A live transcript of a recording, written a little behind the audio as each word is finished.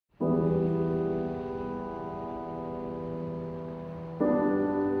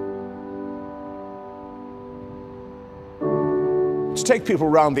To take people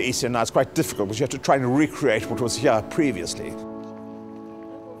around the East End now is quite difficult because you have to try and recreate what was here previously.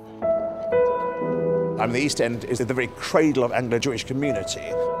 I mean, the East End is the very cradle of Anglo-Jewish community.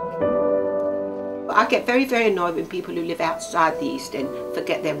 I get very, very annoyed when people who live outside the East End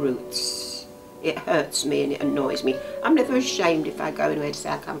forget their roots. It hurts me and it annoys me. I'm never ashamed if I go anywhere to say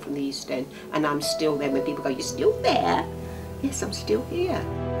I come from the East End and I'm still there. When people go, "You're still there?" Yes, I'm still here.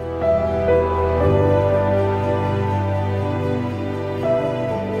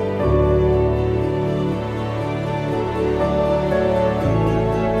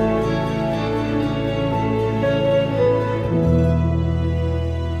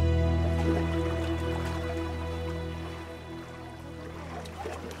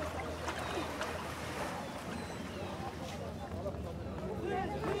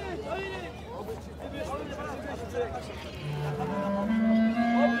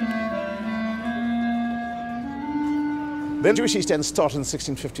 Then Jewish East End started in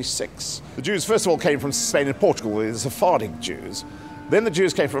 1656. The Jews first of all came from Spain and Portugal, the Sephardic Jews. Then the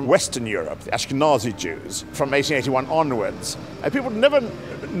Jews came from Western Europe, the Ashkenazi Jews, from 1881 onwards. And people never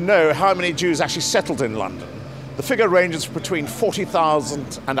know how many Jews actually settled in London. The figure ranges between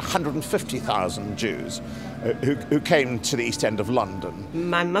 40,000 and 150,000 Jews who came to the East End of London.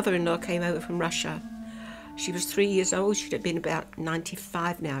 My mother-in-law came over from Russia. She was 3 years old. She'd have been about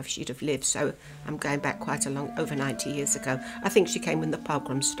 95 now if she'd have lived, so I'm going back quite a long, over 90 years ago. I think she came when the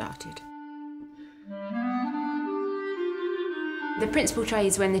pogroms started. The principal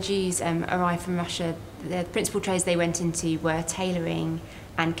trades when the Jews arrived from Russia, the principal trades they went into were tailoring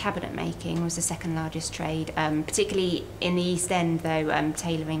and cabinet making was the second largest trade. Particularly in the East End though,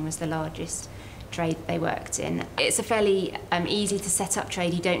 tailoring was the largest trade they worked in. It's a fairly easy to set up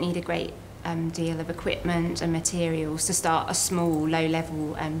trade. You don't need a great deal of equipment and materials to start a small,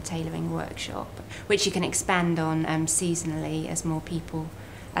 low-level tailoring workshop, which you can expand on seasonally as more people,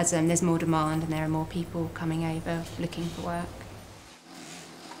 as there's more demand and there are more people coming over looking for work.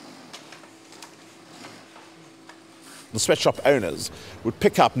 The sweatshop owners would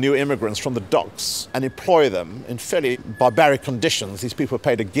pick up new immigrants from the docks and employ them in fairly barbaric conditions. These people were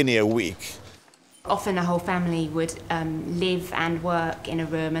paid £1 a week. Often a whole family would live and work in a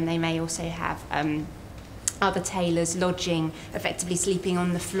room, and they may also have other tailors lodging, effectively sleeping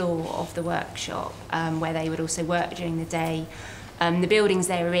on the floor of the workshop, where they would also work during the day. The buildings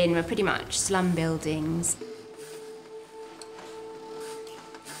they were in were pretty much slum buildings.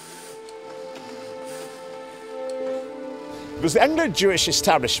 It was the Anglo-Jewish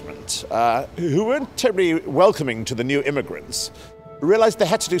establishment, who weren't terribly welcoming to the new immigrants, realised they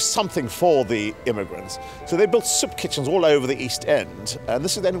had to do something for the immigrants. So they built soup kitchens all over the East End, and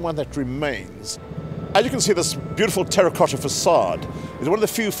this is the only one that remains. As you can see, this beautiful terracotta facade is one of the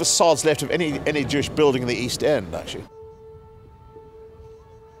few facades left of any Jewish building in the East End, actually.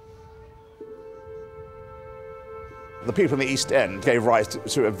 The people in the East End gave rise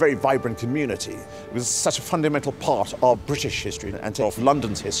to a very vibrant community. It was such a fundamental part of British history and of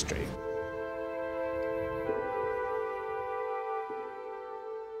London's history.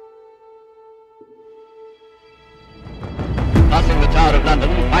 Passing the Tower of London,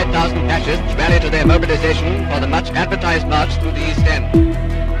 5,000 fascists rally to their mobilisation for the much advertised march through the East End.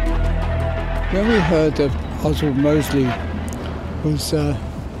 When we heard that Oswald Mosley was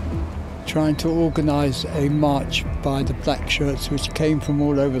trying to organise a march by the black shirts which came from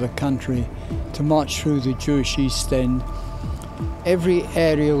all over the country to march through the Jewish East End, every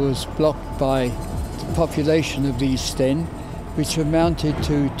area was blocked by the population of the East End, which amounted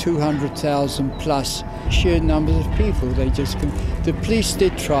to 200,000 plus sheer numbers of people. The police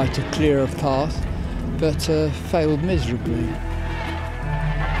did try to clear a path, but failed miserably.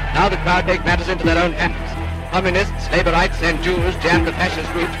 Now the crowd take matters into their own hands. Communists, Labourites and Jews jammed the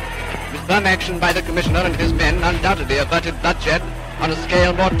fascist route. With firm action by the Commissioner and his men undoubtedly averted bloodshed on a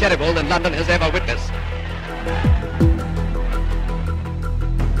scale more terrible than London has ever witnessed.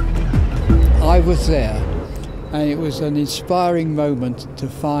 I was there, and it was an inspiring moment to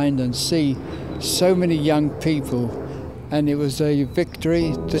find and see so many young people, and it was a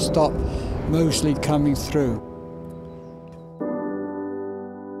victory to stop Mosley coming through.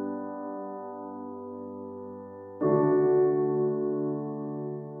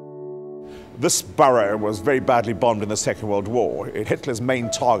 This borough was very badly bombed in the Second World War. Hitler's main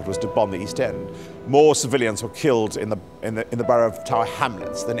target was to bomb the East End. More civilians were killed in the borough of Tower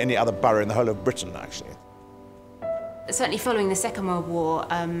Hamlets than any other borough in the whole of Britain, actually. Certainly following the Second World War,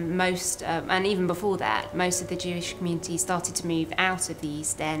 and even before that, most of the Jewish community started to move out of the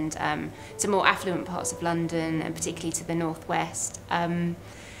East End to more affluent parts of London, and particularly to the northwest. And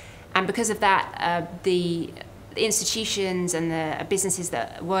because of that, the The institutions and the businesses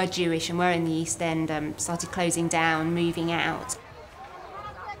that were Jewish and were in the East End started closing down, moving out.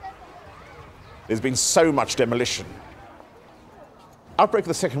 There's been so much demolition. Outbreak of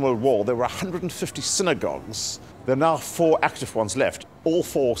the Second World War, there were 150 synagogues. There are now 4 active ones left. All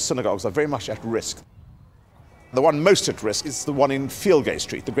 4 synagogues are very much at risk. The one most at risk is the one in Fieldgate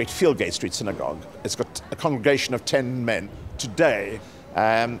Street, the great Fieldgate Street Synagogue. It's got a congregation of 10 men. Today,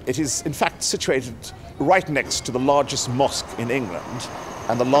 it is in fact situated right next to the largest mosque in England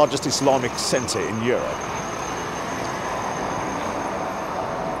and the largest Islamic centre in Europe.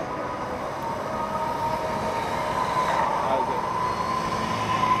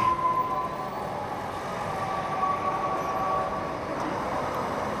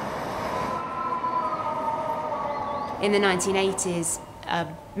 In the 1980s,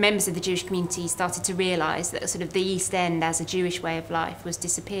 members of the Jewish community started to realise that sort of the East End as a Jewish way of life was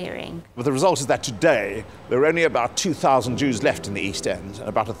disappearing. But the result is that today there are only about 2,000 Jews left in the East End, and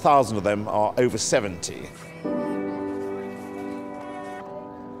about 1,000 of them are over 70.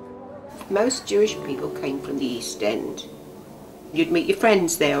 Most Jewish people came from the East End. You'd meet your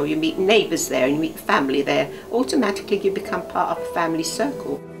friends there, or you meet neighbours there, and you meet family there. Automatically you become part of a family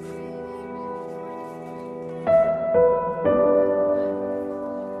circle.